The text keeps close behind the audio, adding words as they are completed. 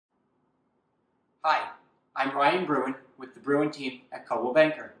Hi, I'm Ryan Bruin with the Bruin team at Coldwell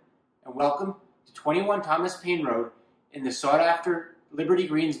Banker, and welcome to 21 Thomas Paine Road in the sought-after Liberty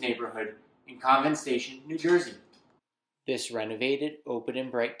Greens neighborhood in Convent Station, New Jersey. This renovated, open and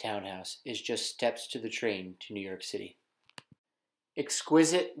bright townhouse is just steps to the train to New York City.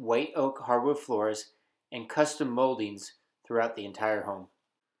 Exquisite white oak hardwood floors and custom moldings throughout the entire home.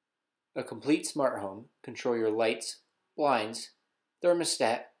 A complete smart home. Control your lights, blinds,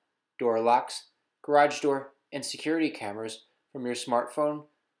 thermostat, door locks, garage door, and security cameras from your smartphone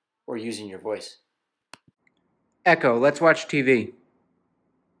or using your voice. Echo, let's watch TV.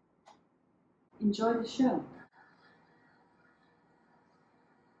 Enjoy the show.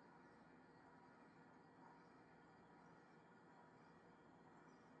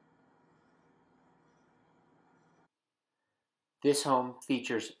 This home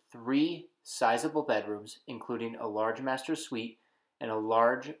features 3 sizable bedrooms, including a large master suite and a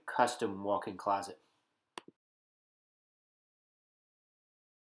large custom walk-in closet.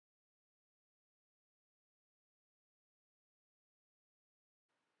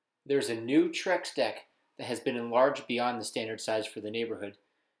 There's a new Trex deck that has been enlarged beyond the standard size for the neighborhood,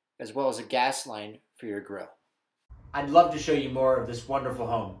 as well as a gas line for your grill. I'd love to show you more of this wonderful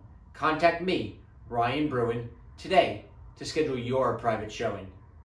home. Contact me, Ryan Bruin, today to schedule your private showing.